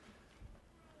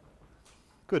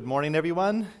Good morning,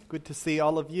 everyone. Good to see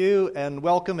all of you, and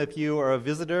welcome if you are a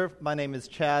visitor. My name is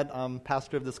Chadd. I'm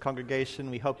pastor of this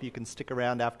congregation. We hope you can stick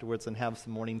around afterwards and have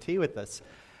some morning tea with us.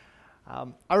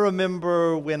 I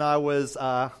remember when I was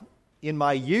in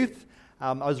my youth,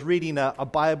 I was reading a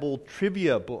Bible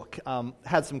trivia book.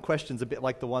 Had some questions a bit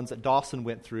like the ones that Dawson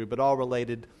went through, but all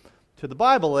related to the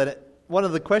Bible. And one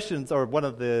of the questions, or one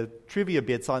of the trivia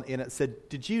bits in it said,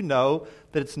 did you know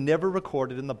that it's never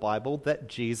recorded in the Bible that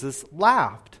Jesus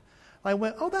laughed? I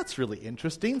went, oh, that's really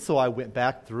interesting. So I went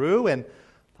back through and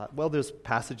thought, well, there's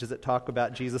passages that talk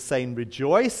about Jesus saying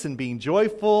rejoice and being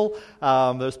joyful.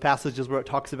 There's passages where it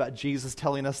talks about Jesus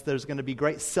telling us there's going to be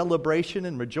great celebration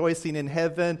and rejoicing in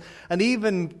heaven. And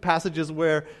even passages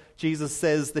where Jesus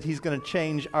says that he's going to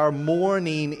change our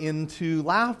mourning into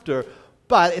laughter.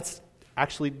 But it's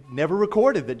actually never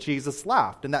recorded that Jesus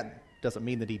laughed. And that doesn't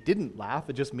mean that he didn't laugh.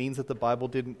 It just means that the Bible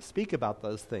didn't speak about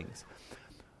those things.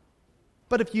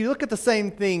 But if you look at the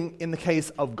same thing in the case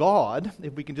of God,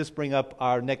 if we can just bring up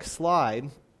our next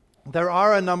slide, there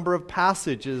are a number of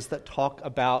passages that talk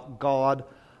about God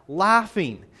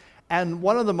laughing. And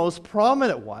one of the most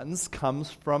prominent ones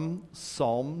comes from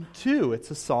Psalm 2.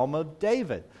 It's a Psalm of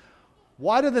David.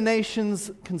 Why do the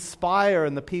nations conspire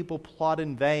and the people plot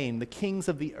in vain? The kings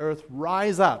of the earth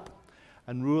rise up,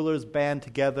 and rulers band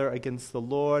together against the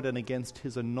Lord and against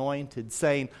his anointed,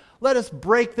 saying, let us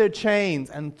break their chains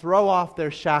and throw off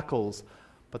their shackles.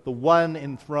 But the one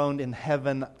enthroned in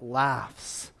heaven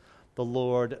laughs. The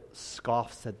Lord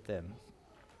scoffs at them.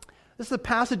 This is a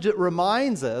passage that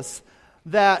reminds us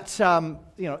that,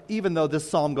 even though this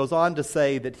psalm goes on to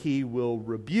say that he will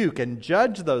rebuke and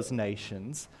judge those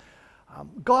nations,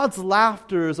 God's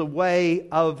laughter is a way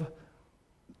of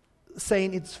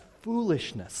saying it's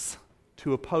foolishness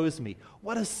to oppose me.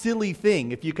 What a silly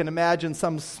thing if you can imagine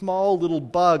some small little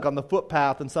bug on the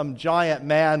footpath and some giant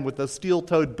man with a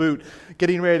steel-toed boot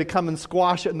getting ready to come and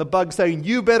squash it, and the bug saying,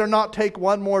 you better not take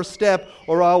one more step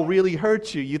or I'll really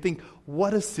hurt you. You think,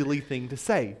 what a silly thing to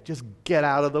say. Just get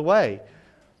out of the way.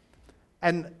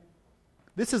 And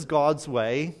this is God's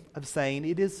way of saying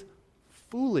it is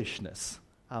foolishness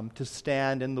to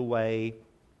stand in the way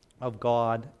of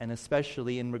God, and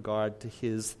especially in regard to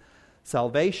his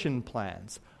salvation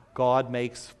plans. God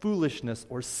makes foolishness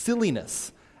or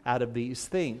silliness out of these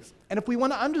things. And if we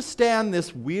want to understand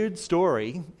this weird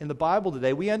story in the Bible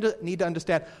today, we need to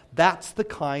understand that's the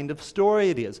kind of story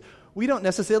it is. We don't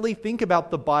necessarily think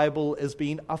about the Bible as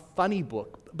being a funny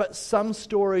book, but some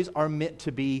stories are meant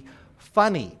to be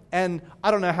funny. And I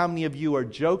don't know how many of you are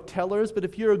joke tellers, but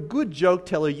if you're a good joke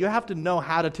teller, you have to know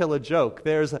how to tell a joke.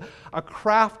 There's a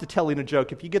craft to telling a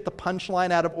joke. If you get the punchline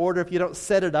out of order, if you don't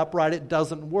set it up right, it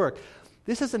doesn't work.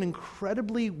 This is an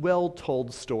incredibly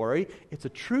well-told story. It's a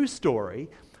true story,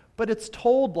 but it's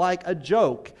told like a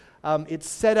joke. It's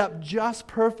set up just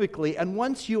perfectly, and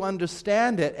once you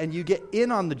understand it and you get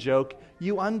in on the joke,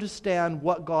 you understand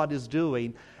what God is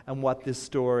doing and what this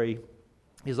story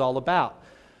is all about.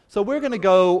 So we're going to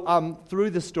go through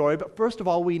the story, but first of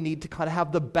all, we need to kind of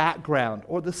have the background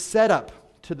or the setup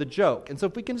to the joke. And so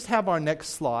if we can just have our next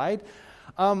slide,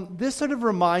 this sort of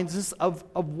reminds us of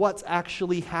what's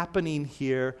actually happening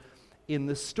here in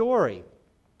the story.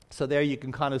 So there you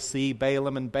can kind of see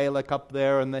Balaam and Balak up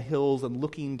there in the hills and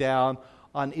looking down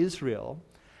on Israel.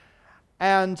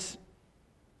 And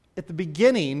at the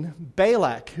beginning,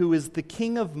 Balak, who is the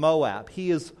king of Moab, he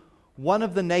is one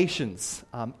of the nations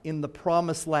in the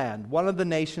promised land, one of the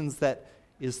nations that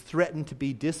is threatened to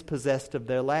be dispossessed of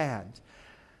their land.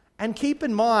 And keep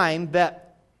in mind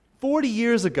that 40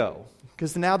 years ago,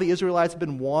 because now the Israelites have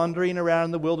been wandering around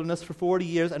in the wilderness for 40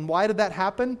 years, and why did that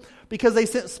happen? Because they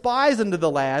sent spies into the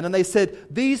land, and they said,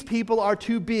 these people are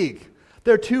too big,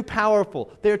 they're too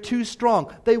powerful, they're too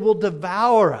strong, they will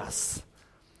devour us.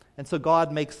 And so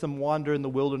God makes them wander in the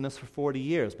wilderness for 40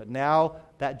 years. But now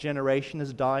that generation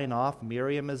is dying off.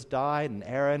 Miriam has died and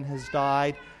Aaron has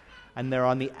died. And they're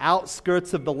on the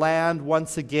outskirts of the land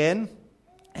once again.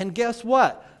 And guess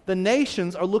what? The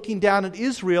nations are looking down at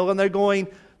Israel and they're going,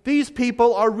 these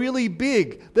people are really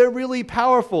big. They're really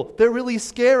powerful. They're really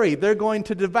scary. They're going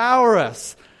to devour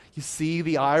us. You see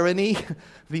the irony?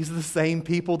 These are the same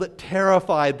people that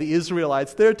terrified the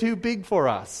Israelites. They're too big for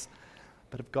us.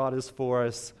 But if God is for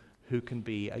us, who can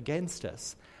be against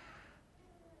us?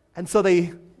 And so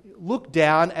they look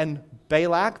down, and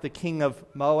Balak, the king of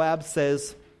Moab,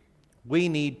 says, we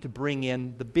need to bring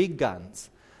in the big guns.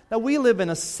 Now, we live in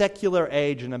a secular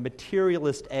age and a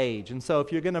materialist age, and so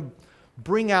if you're going to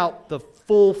bring out the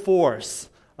full force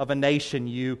of a nation,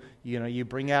 you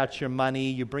bring out your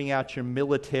money, you bring out your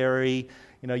military,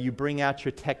 you bring out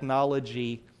your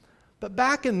technology. But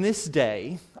back in this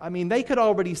day, they could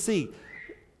already see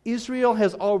Israel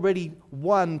has already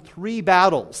won 3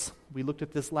 battles. We looked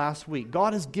at this last week.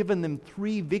 God has given them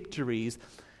 3 victories.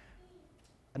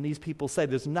 And these people say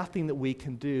there's nothing that we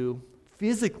can do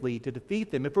physically to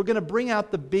defeat them. If we're going to bring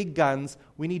out the big guns,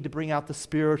 we need to bring out the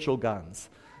spiritual guns.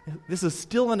 This is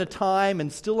still in a time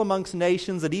and still amongst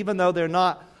nations that even though they're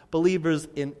not believers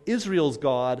in Israel's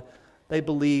God, they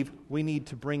believe we need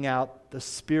to bring out the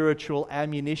spiritual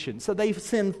ammunition. So they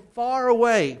send far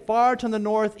away, far to the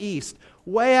northeast,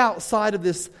 way outside of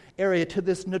this area, to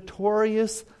this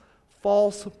notorious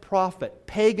false prophet,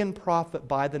 pagan prophet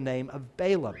by the name of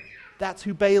Balaam. That's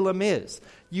who Balaam is.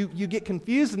 You get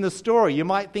confused in the story. You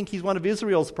might think he's one of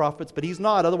Israel's prophets, but he's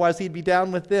not. Otherwise, he'd be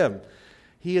down with them.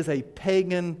 He is a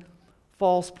pagan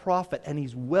false prophet, and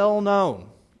he's well known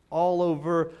all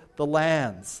over the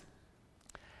lands.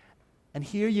 And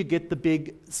here you get the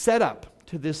big setup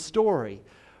to this story,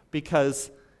 because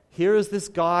here is this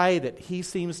guy that he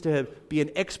seems to be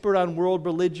an expert on world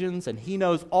religions, and he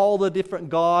knows all the different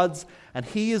gods, and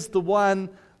he is the one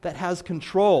that has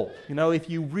control. If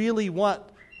you really want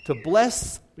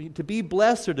to be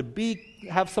blessed or to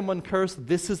have someone cursed,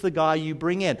 this is the guy you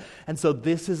bring in. And so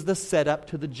this is the setup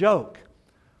to the joke.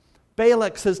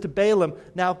 Balak says to Balaam,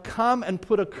 now come and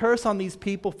put a curse on these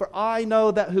people, for I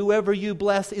know that whoever you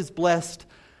bless is blessed,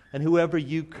 and whoever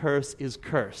you curse is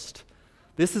cursed.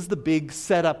 This is the big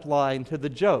setup line to the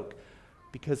joke.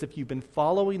 Because if you've been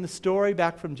following the story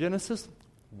back from Genesis,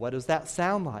 what does that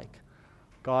sound like?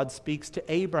 God speaks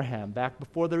to Abraham back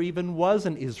before there even was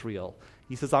an Israel.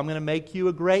 He says, I'm going to make you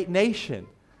a great nation,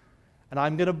 and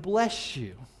I'm going to bless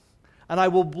you. And I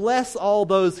will bless all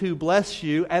those who bless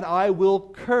you, and I will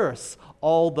curse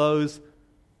all those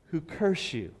who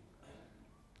curse you.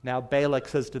 Now Balak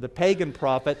says to the pagan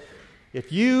prophet,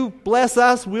 if you bless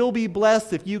us, we'll be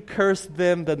blessed. If you curse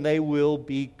them, then they will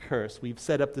be cursed. We've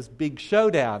set up this big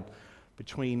showdown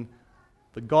between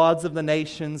the gods of the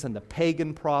nations and the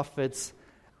pagan prophets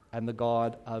and the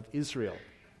God of Israel.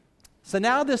 So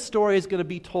now this story is going to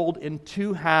be told in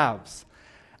 2 halves.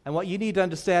 And what you need to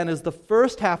understand is the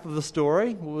first half of the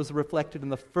story, what was reflected in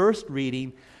the first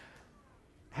reading,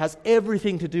 has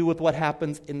everything to do with what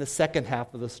happens in the second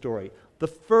half of the story. The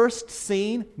first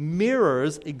scene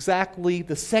mirrors exactly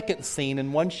the second scene,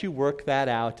 and once you work that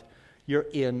out, you're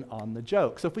in on the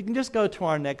joke. So if we can just go to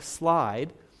our next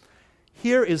slide.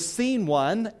 Here is scene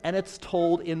 1, and it's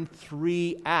told in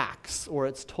 3 acts, or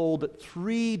it's told at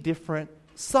 3 different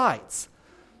sites.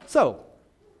 So,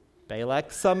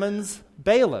 Balak summons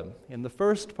Balaam in the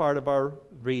first part of our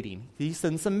reading. He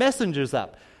sends some messengers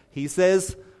up. He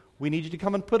says, we need you to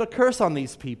come and put a curse on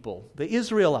these people, the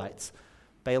Israelites.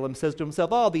 Balaam says to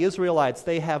himself, the Israelites,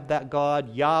 they have that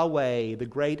God, Yahweh, the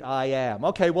great I am.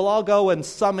 Okay, well, I'll go and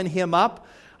summon him up,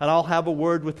 and I'll have a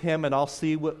word with him, and I'll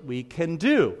see what we can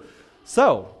do.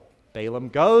 So, Balaam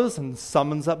goes and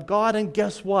summons up God, and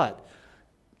guess what?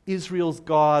 Israel's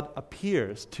God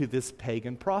appears to this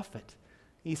pagan prophet.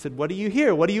 He said, what do you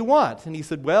hear? What do you want? And he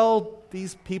said, well,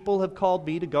 these people have called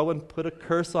me to go and put a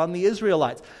curse on the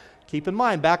Israelites. Keep in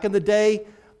mind, back in the day,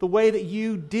 the way that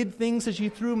you did things is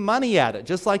you threw money at it,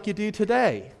 just like you do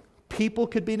today. People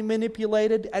could be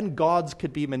manipulated and gods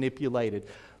could be manipulated.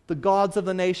 The gods of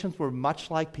the nations were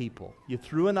much like people. You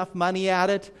threw enough money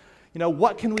at it.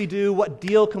 What can we do? What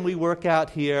deal can we work out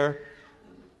here?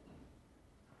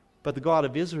 But the God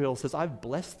of Israel says, I've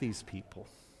blessed these people,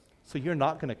 so you're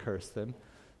not going to curse them.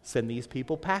 Send these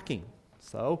people packing.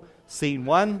 So, scene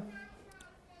 1,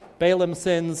 Balaam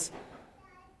sends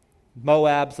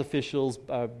Moab's officials,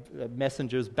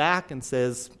 messengers back and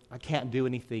says, I can't do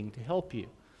anything to help you.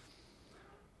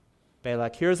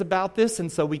 Balak hears about this,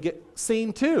 and so we get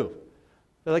scene 2.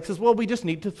 Balak says, well, we just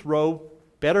need to throw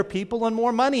better people and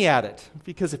more money at it.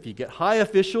 Because if you get high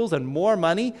officials and more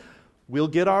money, we'll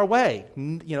get our way.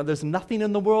 There's nothing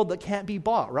in the world that can't be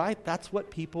bought, right? That's what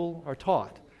people are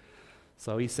taught.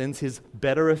 So he sends his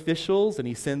better officials, and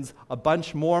he sends a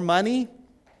bunch more money.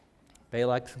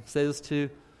 Balak says to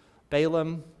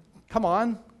Balaam, come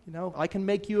on, I can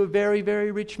make you a very, very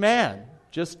rich man.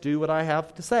 Just do what I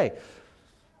have to say.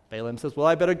 Balaam says, well,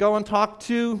 I better go and talk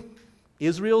to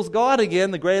Israel's God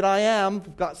again, the great I am.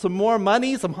 We've got some more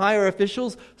money, some higher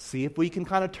officials. See if we can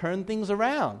kind of turn things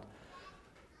around.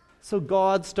 So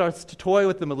God starts to toy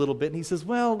with them a little bit, and he says,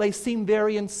 well, they seem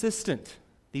very insistent,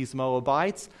 these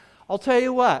Moabites. I'll tell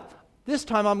you what, this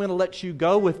time I'm going to let you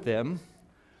go with them,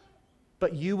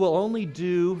 but you will only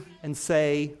do and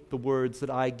say the words that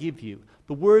I give you.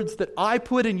 The words that I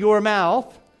put in your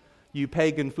mouth, you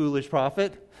pagan, foolish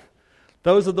prophet,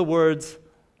 those are the words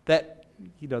that,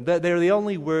 they're the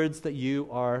only words that you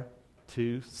are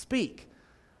to speak.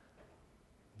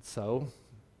 So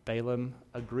Balaam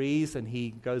agrees, and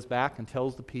he goes back and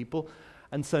tells the people.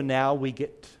 And so now we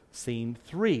get scene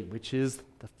 3, which is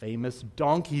the famous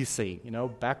donkey scene. You know,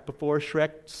 back before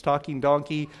Shrek's talking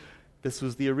donkey, this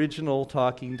was the original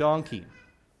talking donkey.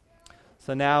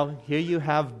 So now here you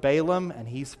have Balaam, and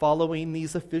he's following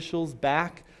these officials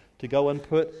back to go and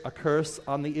put a curse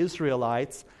on the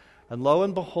Israelites. And lo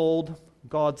and behold,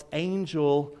 God's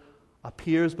angel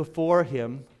appears before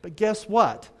him. But guess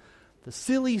what? The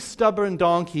silly, stubborn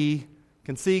donkey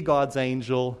can see God's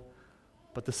angel,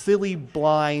 but the silly,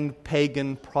 blind,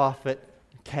 pagan prophet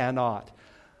cannot.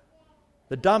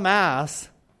 The dumb ass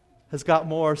has got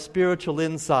more spiritual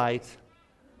insight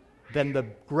than the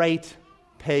great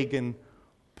pagan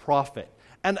prophet.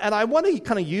 And I want to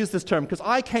kind of use this term because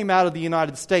I came out of the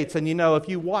United States, and you know, if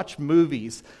you watch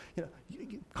movies, you know,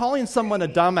 calling someone a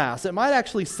dumbass, it might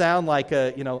actually sound like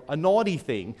a naughty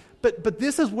thing, but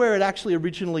this is where it actually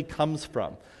originally comes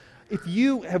from. If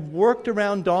you have worked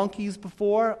around donkeys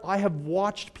before, I have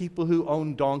watched people who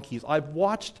own donkeys. I've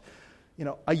watched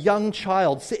a young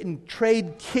child sit and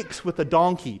trade kicks with a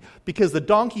donkey because the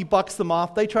donkey bucks them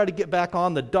off. They try to get back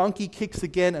on. The donkey kicks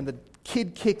again, and the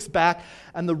kid kicks back.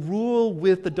 And the rule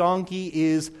with the donkey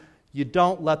is you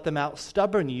don't let them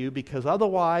out-stubborn you because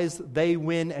otherwise they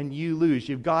win and you lose.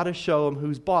 You've got to show them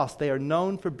who's boss. They are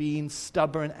known for being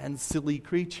stubborn and silly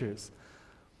creatures.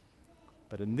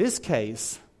 But in this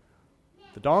case,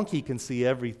 the donkey can see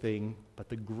everything, but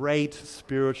the great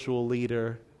spiritual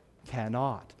leader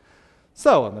cannot.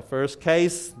 So, in the first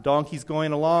case, donkey's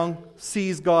going along,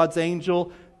 sees God's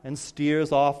angel, and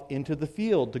steers off into the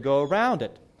field to go around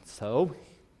it. So,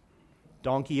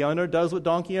 donkey owner does what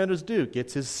donkey owners do,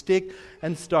 gets his stick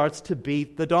and starts to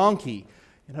beat the donkey.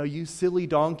 You silly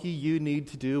donkey, you need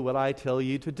to do what I tell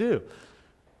you to do.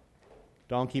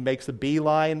 Donkey makes a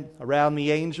beeline around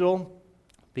the angel.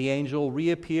 The angel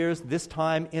reappears, this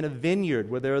time in a vineyard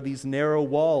where there are these narrow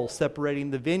walls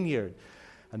separating the vineyard.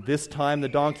 And this time the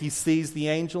donkey sees the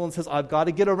angel and says, I've got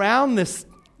to get around this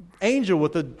angel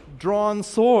with a drawn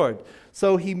sword.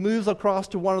 So he moves across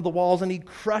to one of the walls and he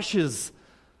crushes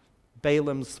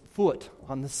Balaam's foot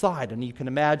on the side. And you can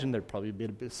imagine there'd probably be a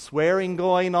bit of swearing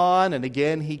going on. And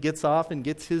again, he gets off and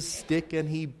gets his stick and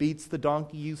he beats the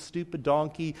donkey. You stupid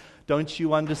donkey, don't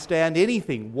you understand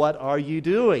anything? What are you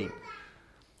doing?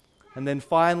 And then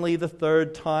finally, the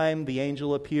third time, the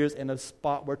angel appears in a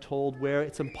spot, we're told, where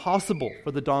it's impossible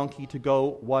for the donkey to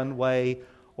go one way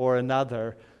or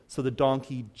another. So the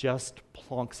donkey just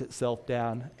plonks itself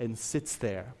down and sits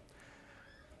there.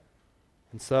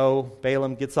 And so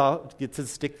Balaam gets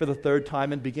his stick for the third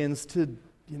time and begins to,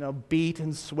 beat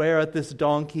and swear at this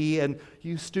donkey. And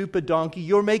you stupid donkey,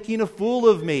 you're making a fool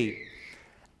of me.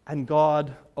 And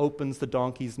God opens the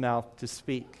donkey's mouth to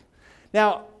speak.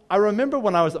 Now, I remember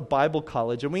when I was at Bible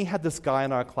college, and we had this guy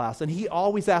in our class, and he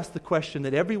always asked the question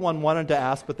that everyone wanted to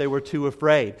ask, but they were too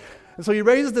afraid. And so he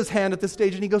raises his hand at this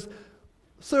stage, and he goes,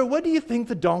 Sir, what do you think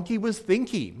the donkey was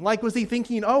thinking? Like, was he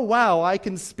thinking, oh, wow, I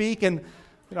can speak? And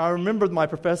I remember my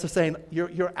professor saying,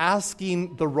 you're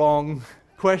asking the wrong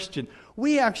question.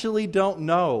 We actually don't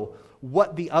know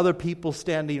what the other people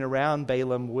standing around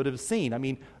Balaam would have seen. I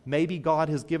mean, maybe God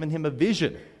has given him a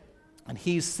vision. And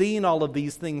he's seen all of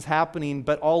these things happening,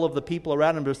 but all of the people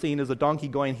around him are seen as a donkey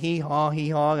going hee-haw,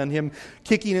 and him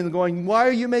kicking and going, why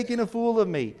are you making a fool of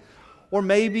me? Or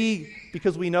maybe,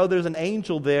 because we know there's an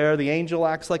angel there, the angel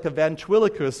acts like a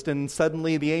ventriloquist, and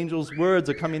suddenly the angel's words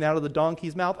are coming out of the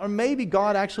donkey's mouth. Or maybe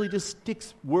God actually just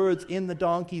sticks words in the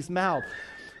donkey's mouth.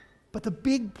 But the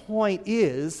big point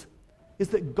is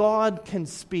that God can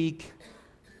speak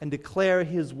and declare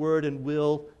his word and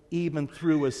will even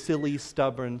through a silly,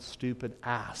 stubborn, stupid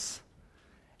ass.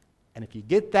 And if you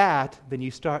get that, then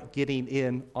you start getting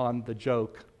in on the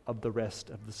joke of the rest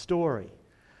of the story.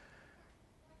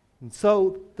 And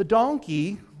so the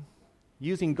donkey,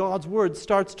 using God's word,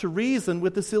 starts to reason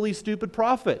with the silly, stupid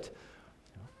prophet.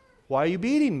 Why are you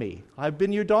beating me? I've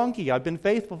been your donkey. I've been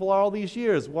faithful for all these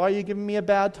years. Why are you giving me a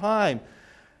bad time?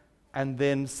 And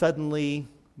then suddenly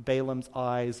Balaam's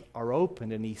eyes are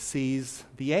open and he sees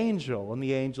the angel. And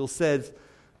the angel says,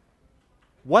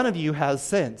 one of you has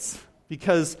sense,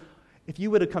 because if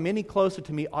you would have come any closer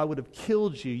to me, I would have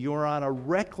killed you. You are on a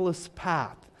reckless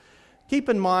path. Keep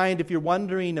in mind, if you're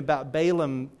wondering about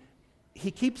Balaam,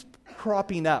 he keeps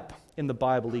cropping up in the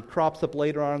Bible. He crops up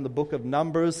later on in the book of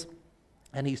Numbers,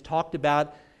 and he's talked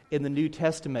about in the New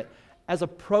Testament as a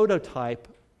prototype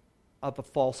of a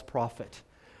false prophet,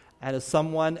 and as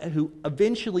someone who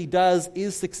eventually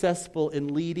is successful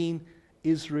in leading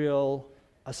Israel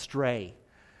astray.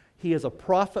 He is a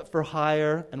prophet for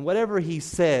hire, and whatever he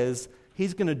says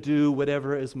He's going to do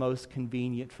whatever is most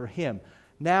convenient for him.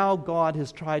 Now God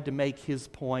has tried to make his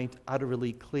point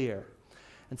utterly clear.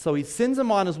 And so he sends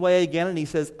him on his way again, and he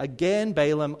says, again,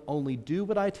 Balaam, only do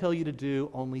what I tell you to do,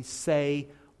 only say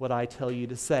what I tell you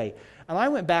to say. And I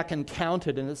went back and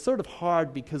counted, and it's sort of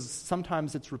hard because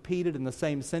sometimes it's repeated in the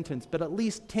same sentence, but at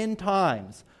least 10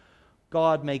 times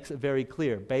God makes it very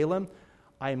clear. Balaam,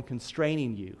 I am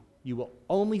constraining you. You will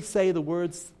only say the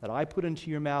words that I put into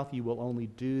your mouth. You will only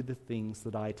do the things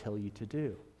that I tell you to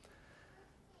do.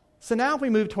 So now if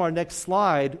we move to our next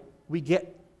slide, we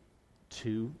get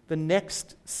to the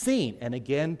next scene. And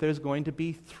again, there's going to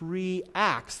be 3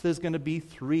 acts. There's going to be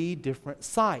 3 different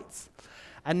sites.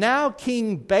 And now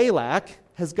King Balak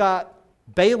has got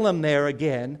Balaam there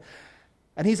again,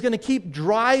 and he's going to keep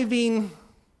driving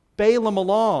Balaam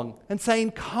along and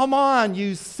saying, come on,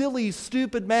 you silly,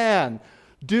 stupid man,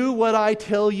 do what I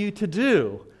tell you to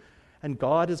do. And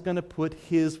God is going to put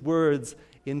his words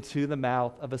into the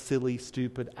mouth of a silly,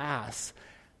 stupid ass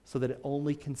so that it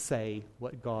only can say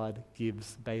what God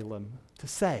gives Balaam to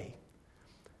say.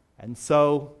 And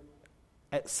so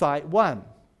at site 1,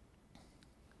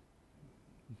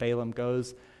 Balaam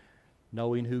goes,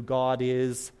 knowing who God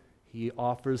is. He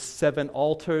offers 7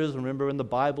 altars. Remember in the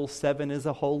Bible, 7 is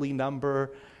a holy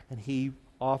number. And he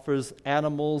offers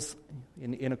animals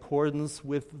in accordance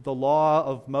with the law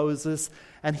of Moses.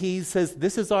 And he says,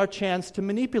 this is our chance to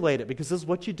manipulate it, because this is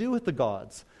what you do with the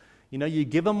gods. You know, you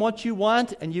give them what you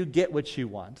want, and you get what you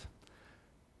want.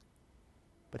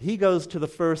 But he goes to the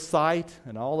first site,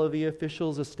 and all of the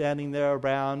officials are standing there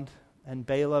around, and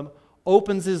Balaam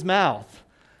opens his mouth.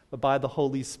 But by the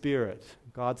Holy Spirit,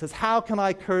 God says, how can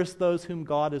I curse those whom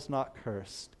God has not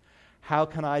cursed? How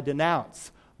can I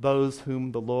denounce those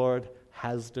whom the Lord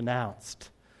has denounced?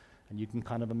 And you can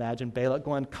kind of imagine Balak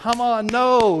going, come on,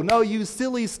 no, you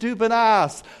silly, stupid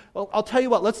ass. Well, I'll tell you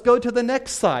what, let's go to the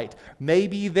next site.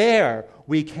 Maybe there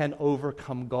we can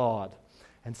overcome God.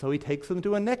 And so he takes them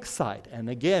to a next site. And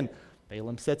again,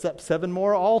 Balaam sets up 7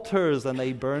 more altars, and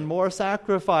they burn more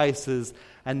sacrifices.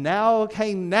 And now,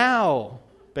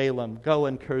 Balaam, go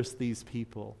and curse these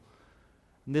people.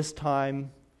 And this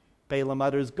time, Balaam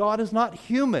utters, God is not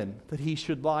human that he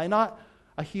should lie, not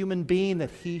a human being that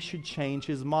he should change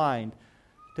his mind.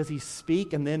 Does he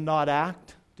speak and then not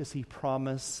act? Does he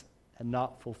promise and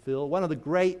not fulfill? One of the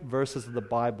great verses of the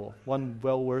Bible, one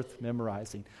well worth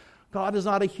memorizing. God is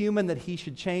not a human that he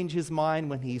should change his mind.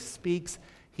 When he speaks,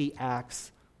 he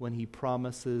acts. When he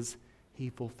promises, he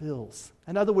fulfills.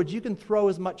 In other words, you can throw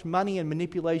as much money and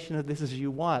manipulation of this as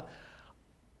you want.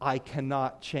 I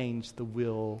cannot change the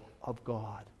will of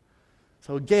God.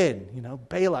 So again,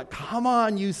 Balak, come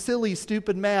on, you silly,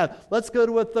 stupid man. Let's go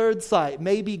to a third site.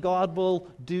 Maybe God will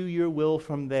do your will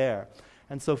from there.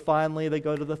 And so finally they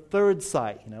go to the third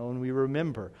site, and we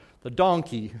remember the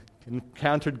donkey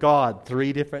encountered God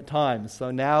 3 different times.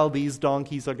 So now these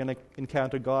donkeys are going to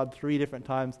encounter God 3 different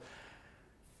times.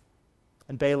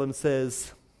 And Balaam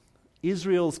says,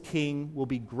 Israel's king will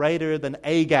be greater than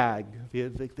Agag,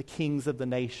 the kings of the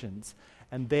nations,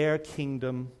 and their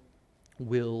kingdom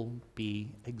will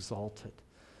be exalted.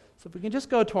 So if we can just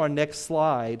go to our next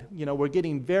slide, we're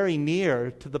getting very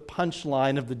near to the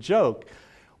punchline of the joke.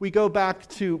 We go back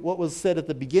to what was said at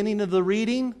the beginning of the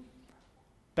reading.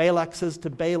 Balak says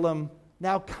to Balaam,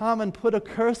 now come and put a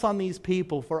curse on these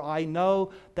people, for I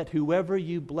know that whoever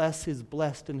you bless is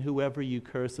blessed and whoever you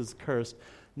curse is cursed.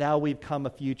 Now we've come a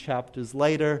few chapters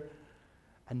later,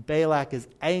 and Balak is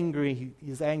angry.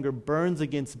 His anger burns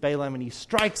against Balaam, and he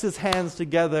strikes his hands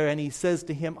together, and he says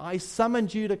to him, I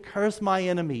summoned you to curse my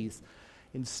enemies.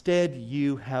 Instead,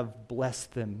 you have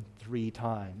blessed them 3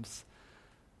 times.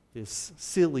 This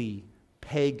silly,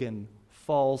 pagan,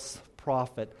 false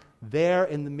prophet there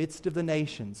in the midst of the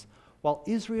nations, while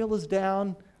Israel is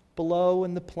down below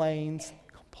in the plains,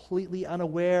 completely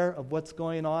unaware of what's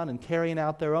going on and carrying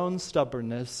out their own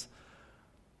stubbornness,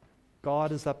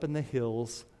 God is up in the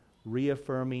hills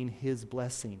reaffirming his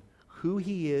blessing, who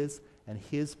he is and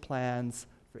his plans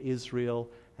for Israel,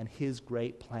 and his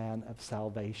great plan of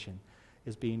salvation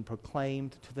is being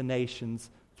proclaimed to the nations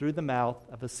through the mouth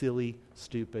of a silly,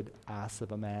 stupid ass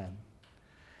of a man.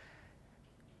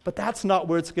 But that's not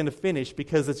where it's going to finish,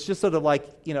 because it's just sort of like,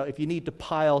 if you need to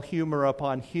pile humor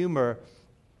upon humor,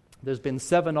 there's been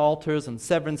 7 altars and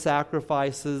 7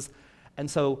 sacrifices. And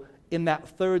so in that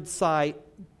third site,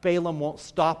 Balaam won't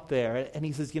stop there. And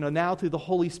he says, now through the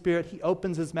Holy Spirit, he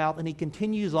opens his mouth and he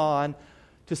continues on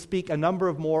to speak a number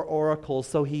of more oracles.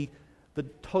 So the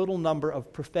total number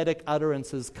of prophetic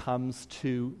utterances comes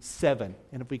to 7.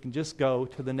 And if we can just go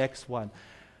to the next one.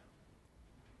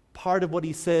 Part of what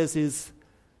he says is,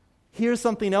 here's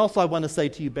something else I want to say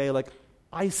to you, Balak.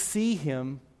 I see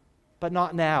him, but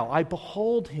not now. I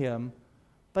behold him,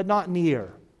 but not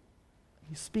near.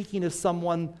 He's speaking of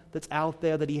someone that's out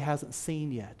there that he hasn't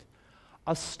seen yet.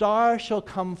 A star shall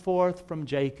come forth from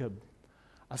Jacob.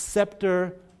 A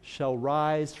scepter shall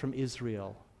rise from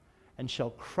Israel, and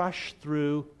shall crush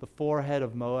through the forehead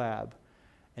of Moab,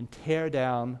 and tear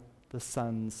down the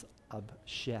sons of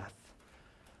Sheth.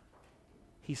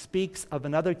 He speaks of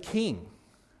another king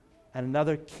and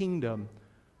another kingdom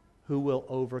who will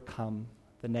overcome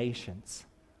the nations.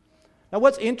 Now,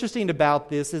 what's interesting about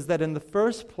this is that in the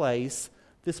first place,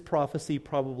 this prophecy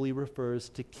probably refers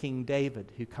to King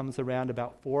David, who comes around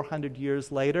about 400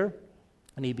 years later,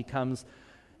 and he becomes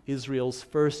Israel's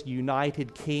first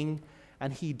united king,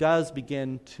 and he does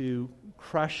begin to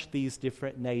crush these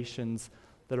different nations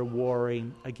that are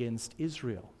warring against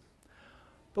Israel.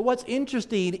 But what's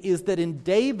interesting is that in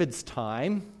David's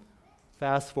time,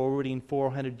 fast forwarding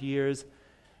 400 years,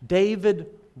 David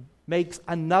makes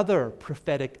another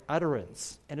prophetic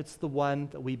utterance, and it's the one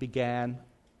that we began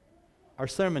our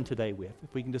sermon today with.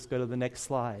 If we can just go to the next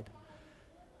slide.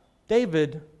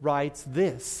 David writes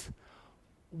this: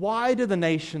 "Why do the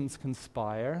nations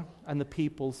conspire and the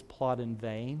peoples plot in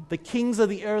vain? The kings of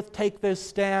the earth take their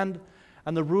stand,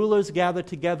 and the rulers gather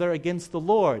together against the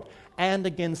Lord and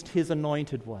against his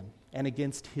anointed one and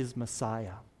against his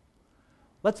Messiah.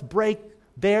 Let's break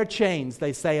their chains,"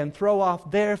 they say, "and throw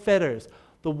off their fetters.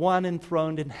 The one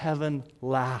enthroned in heaven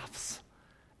laughs,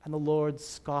 and the Lord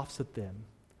scoffs at them.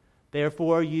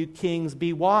 Therefore, you kings,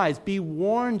 be wise. Be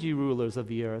warned, you rulers of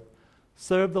the earth.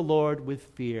 Serve the Lord with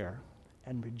fear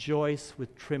and rejoice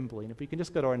with trembling." If we can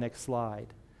just go to our next slide.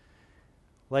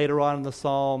 Later on in the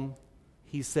psalm,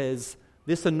 he says,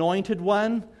 "This anointed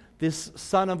one, this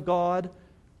Son of God,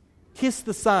 kiss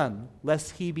the Son,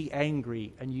 lest he be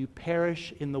angry and you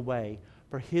perish in the way,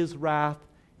 for his wrath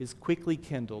is quickly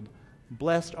kindled.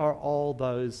 Blessed are all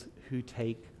those who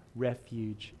take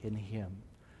refuge in him."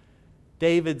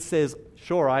 David says,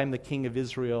 sure, I am the king of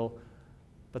Israel,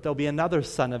 but there'll be another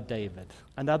son of David,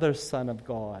 another son of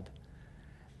God,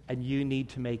 and you need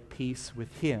to make peace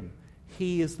with him.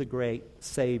 He is the great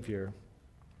Savior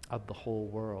of the whole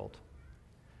world.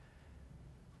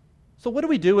 So what do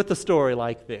we do with a story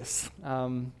like this?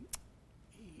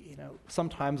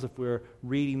 Sometimes if we're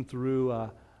reading through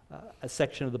a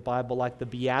section of the Bible like the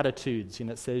Beatitudes,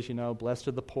 it says, blessed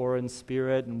are the poor in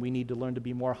spirit, and we need to learn to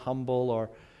be more humble,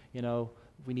 or,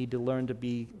 we need to learn to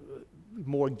be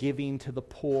more giving to the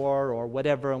poor or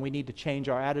whatever, and we need to change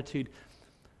our attitude.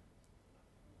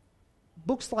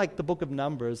 Books like the book of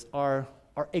Numbers are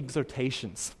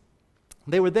exhortations.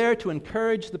 They were there to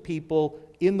encourage the people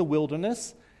in the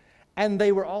wilderness, and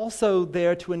they were also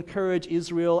there to encourage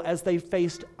Israel as they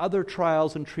faced other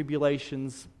trials and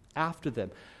tribulations after them.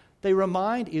 They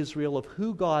remind Israel of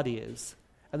who God is,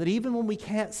 and that even when we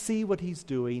can't see what he's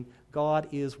doing, God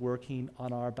is working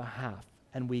on our behalf,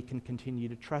 and we can continue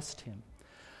to trust him.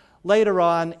 Later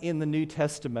on in the New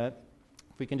Testament,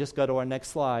 if we can just go to our next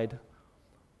slide,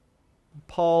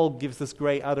 Paul gives this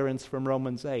great utterance from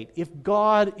Romans 8. If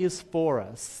God is for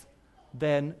us,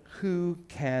 then who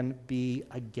can be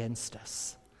against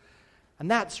us? And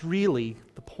that's really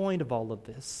the point of all of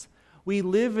this. We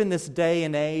live in this day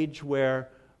and age where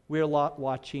we're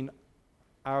watching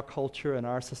our culture and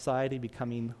our society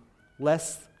becoming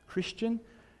less Christian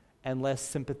and less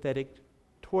sympathetic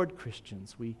toward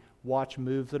Christians. We watch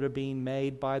moves that are being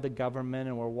made by the government,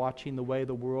 and we're watching the way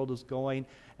the world is going,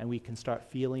 and we can start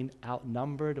feeling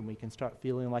outnumbered, and we can start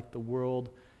feeling like the world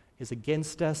is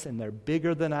against us, and they're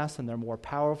bigger than us, and they're more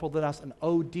powerful than us, and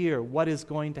oh dear, what is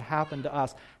going to happen to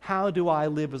us? How do I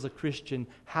live as a Christian?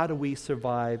 How do we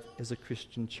survive as a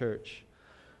Christian church?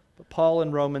 But Paul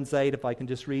in Romans 8, if I can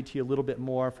just read to you a little bit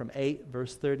more from 8,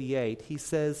 verse 38, he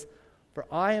says, "For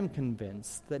I am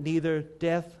convinced that neither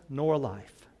death nor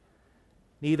life,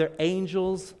 neither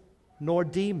angels nor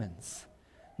demons,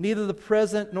 neither the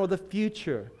present nor the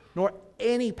future, nor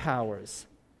any powers,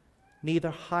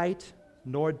 neither height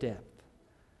nor depth,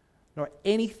 nor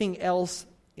anything else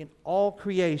in all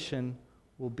creation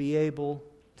will be able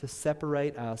to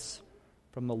separate us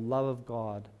from the love of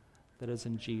God that is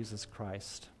in Jesus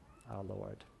Christ our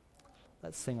Lord."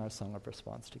 Let's sing our song of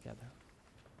response together.